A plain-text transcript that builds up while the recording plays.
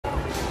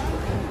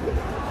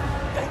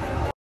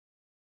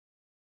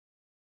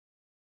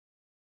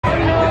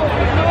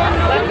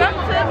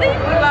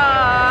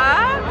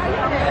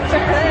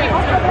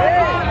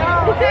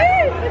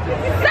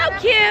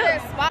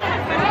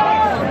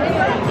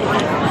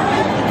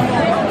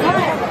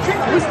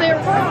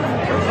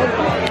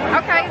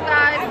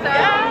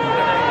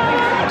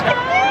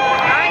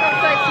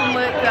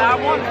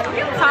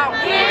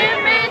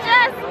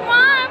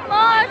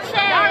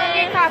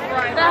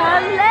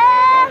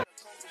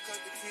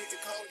the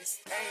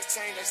coldest. I ain't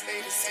changed, I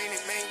stay the same and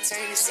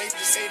maintain it. Safe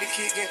to say the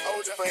kid getting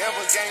older.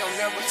 Forever gang, I'm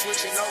never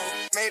switching over.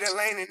 Made a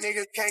lane and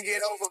niggas can't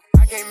get over.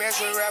 I can't mess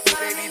with rappers,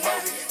 they be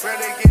bogus.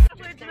 Brother get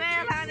put the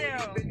man out there.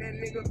 that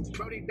nigga,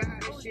 Brody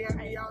died and she had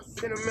me all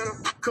sentimental.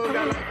 Cooked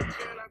out like a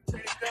jail, I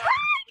prayed God.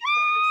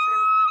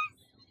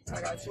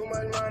 I got too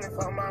much money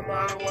for my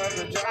mom, was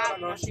a job. I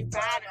know she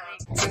proud of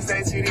me. Since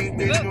they see these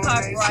bitches doing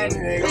they shit,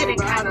 they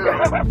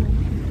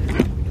gon'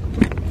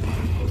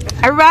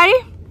 Everybody,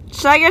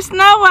 show your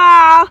snow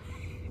wall.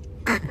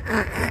 You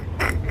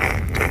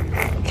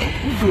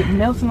get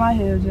melting my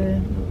hair,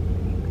 Jay.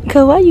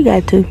 Cause why you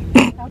got to?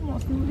 I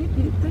want some of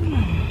this thing.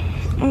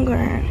 I'm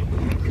going.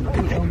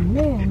 Oh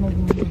man,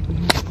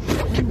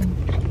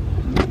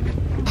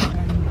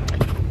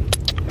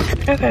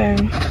 Okay.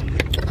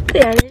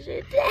 Yeah, this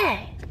is that.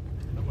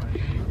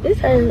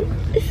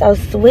 It's so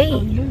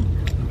sweet.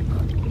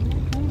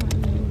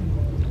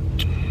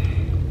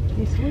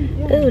 It's sweet,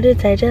 yeah. Ooh, this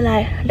tastes just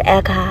like the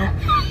alcohol.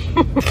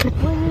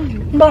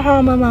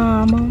 Bahama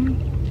mama.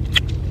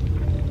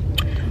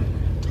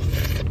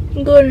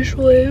 Good and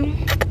sweet.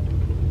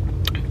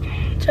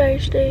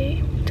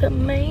 Tasty to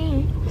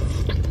me.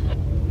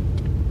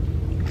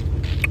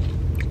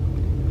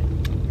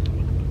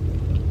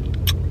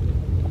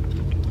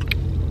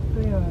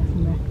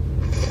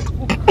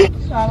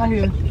 All I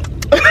hear.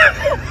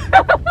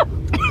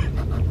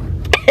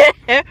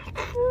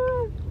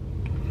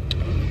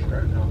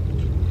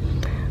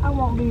 I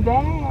won't be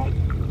back.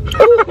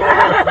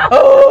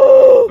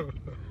 Oh!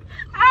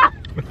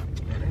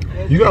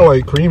 You got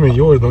like cream in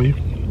yours, don't you?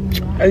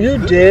 Are you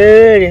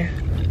dirty?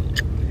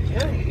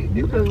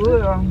 You could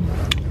good.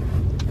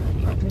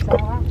 It's all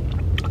right.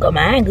 Oh,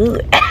 mine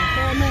good.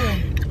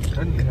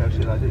 I need to have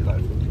shit like this,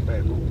 like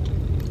bad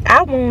food.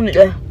 I wanted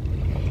the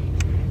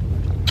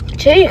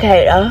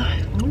cheesecake though.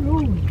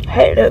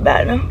 Hate that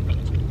about them.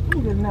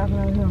 I'm just not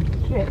gonna know.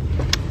 Shit.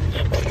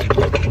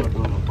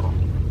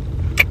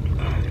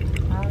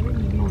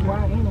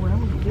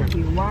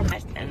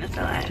 That's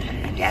all right.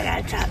 Y'all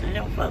gotta talk to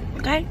them folks,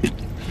 okay?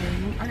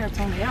 I gotta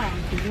tell y'all,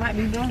 because you might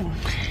be doing.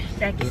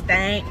 Second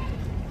stank.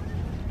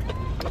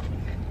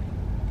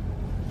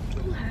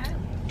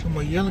 To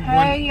my yellow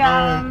Hey,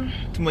 one,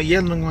 to my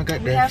yellow one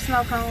got we have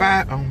snow cones.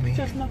 fire on me.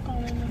 Just snow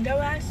cone in there. That's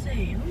what I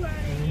say. Who are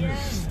they? Yeah.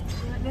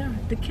 Right there.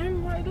 The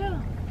camera right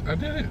there. I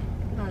did it.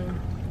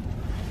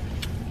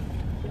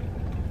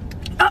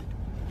 Oh.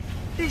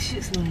 This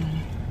shit's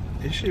long.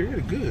 This shit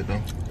really good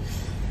though.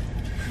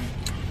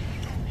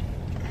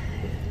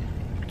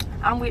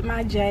 I'm with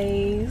my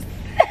J's.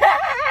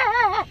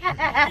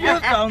 You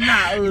so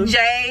not.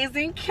 J's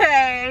and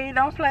K.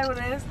 Don't play with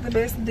us. The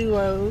best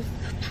duos.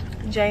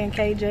 J and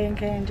K, J and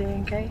K, and J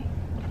and K.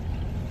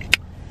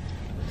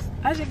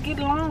 I just get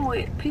along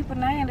with people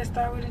names that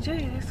start with a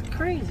J. That's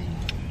crazy.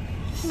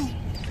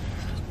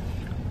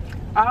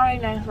 All right,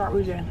 names start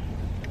with J.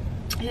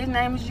 His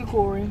name is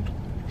Ja'Cory.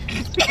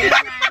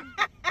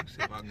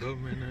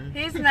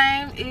 His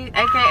name is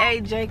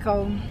AKA J.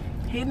 Cole.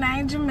 His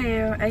name is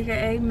Jamel,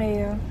 AKA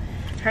Mel.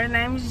 Her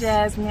name is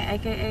Jasmine,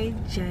 AKA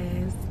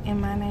Jazz.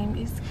 And my name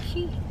is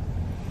Key.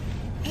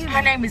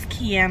 Her name is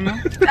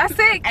Kiana. I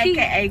said Key.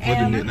 AKA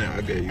What's the nickname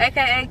I gave you?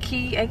 AKA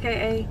Key,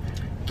 AKA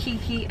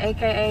Kiki,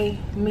 AKA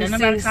Mrs. Don't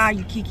nobody call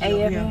you Kiki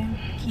over here.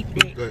 AFN. Keep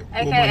that. What my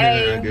AKA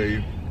nickname I gave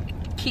you?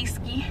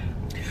 Kiski.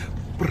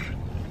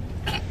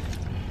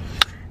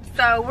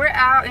 So we're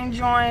out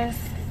enjoying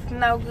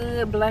Snow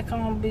Good, black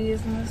owned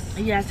business.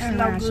 Yeah, turn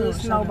Snow around. Good, Show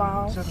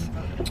Snowballs.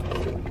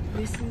 them.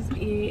 This is it.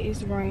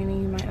 It's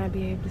raining. You might not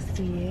be able to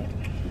see it.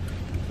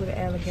 For the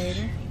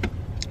alligator.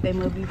 They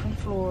must be from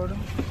Florida.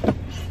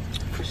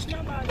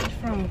 Snowball is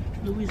from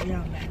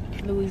Louisiana.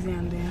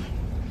 Louisiana then.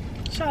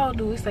 Sure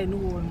do. It say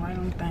New Orleans right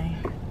on the thing.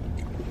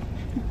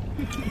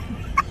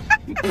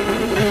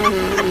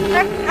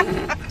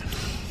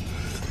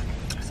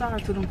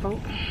 Sorry to them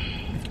folks.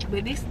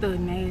 But this stuff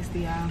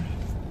nasty, y'all.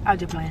 I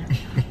just playing.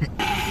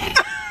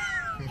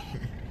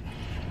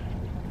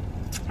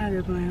 I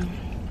just playing.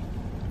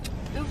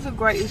 It was a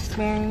great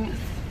experience.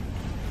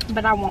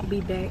 But I won't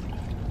be back.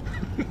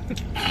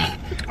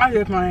 I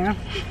just playing.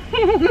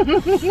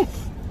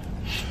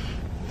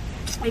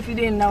 If you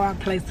didn't know, I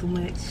play too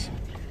much.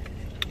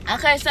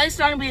 Okay, so it's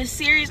going to be a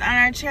series on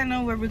our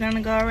channel where we're going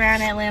to go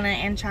around Atlanta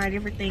and try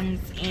different things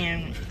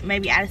and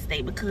maybe out of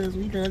state because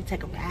we love to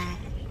take a ride.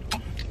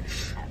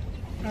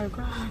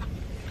 Okay.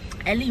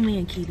 At least me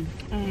and Kitty.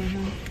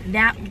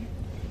 That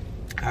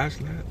I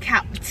slap.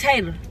 couch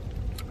potato.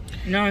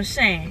 You know what I'm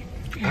saying?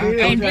 I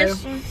And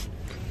this one.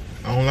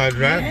 I don't like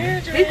driving. Yeah,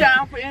 He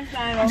down for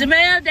anything though.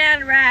 Jamel down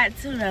to ride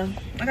too though.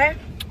 Okay?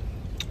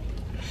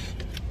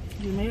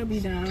 Jamel be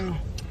down.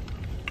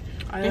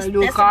 I That's- gotta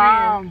do a that's a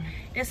call.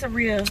 That's a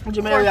real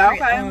Jamel, yeah,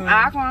 corporate, okay.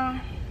 I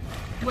come.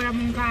 what I'm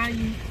gonna call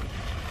you.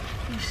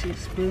 This shit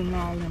spilling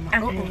all in my. I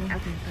can't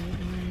say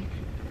it.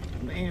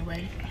 But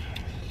anyway.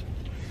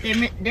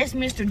 That's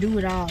Mr. Do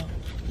It All.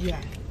 Yeah.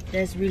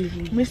 That's really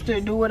who.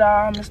 Mr. Do It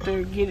All,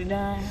 Mr. Get It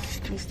Done,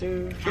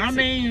 Mr. Fix I It,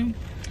 mean,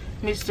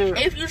 Mr.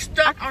 if you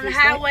stuck on the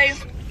fix that. highway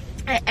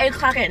at 8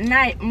 o'clock at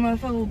night,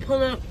 motherfucker will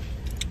pull up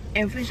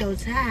and fix your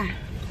tie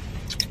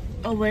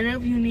or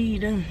whatever you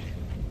need done.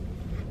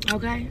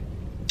 Okay?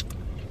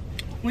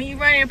 When you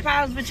run into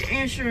problems with your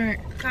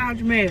insurance, call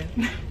Jamel.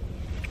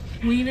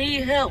 When you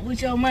need help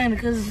with your money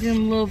because it's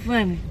getting a little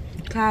funny,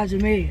 call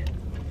Jamel.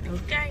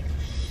 Okay?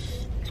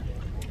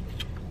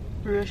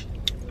 And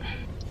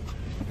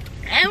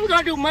we're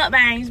gonna do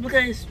mukbangs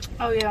because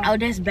Oh yeah. oh,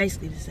 that's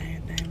basically the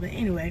same thing. But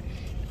anyway,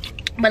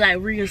 but like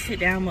real sit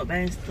down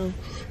mukbang stuff.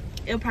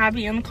 It'll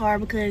probably be in the car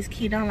because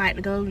Key don't like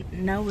to go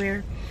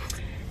nowhere.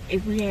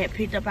 If we had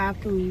picked up our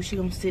food, she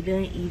gonna sit there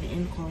and eat it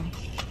in the car.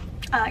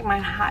 I like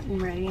mine hot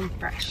and ready and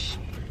fresh.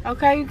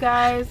 Okay, you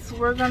guys,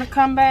 we're gonna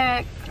come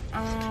back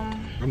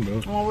I'm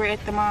done. when we're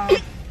at the mall.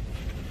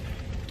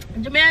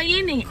 Jamel,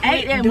 you didn't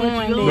ate that doing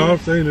much. that. No, I'm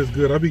saying it's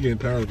good. I be getting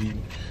tired of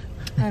eating.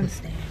 I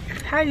understand.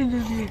 How you do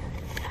this?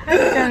 How you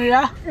turn it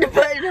off? Put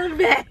it on the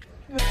back.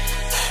 Oh,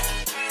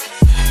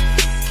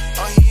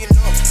 you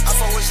know, I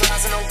fuck with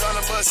slides and I'm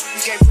gonna bust.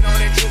 You can't put on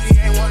that drip, you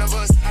ain't one of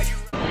us. How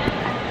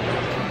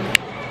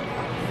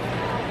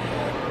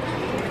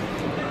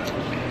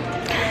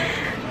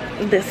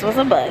you... This was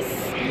a bus.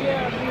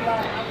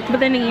 But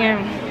then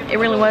again, it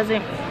really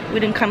wasn't. We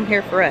didn't come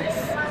here for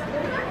us.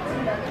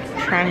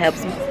 Trying to help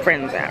some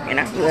friends out, you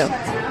know. Well,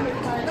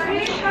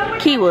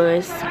 Key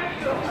was.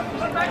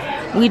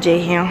 We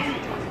just here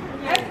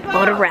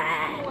for the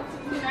ride.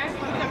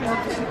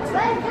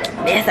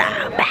 That's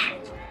all. Bye.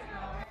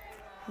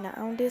 Now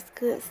on this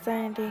good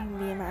Sunday,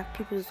 me and my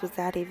peoples was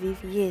out at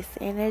VVS,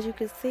 and as you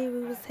can see,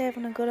 we was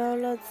having a good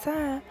old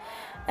time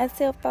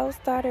until folks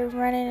started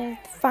running and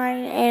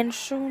fighting and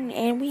shooting,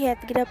 and we had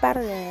to get up out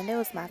of there. And that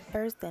was my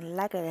first and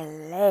likely the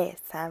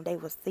last time they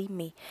would see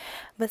me.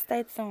 But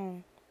stay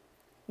tuned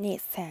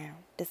next time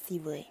to see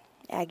what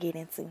I get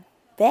into.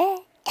 Bye.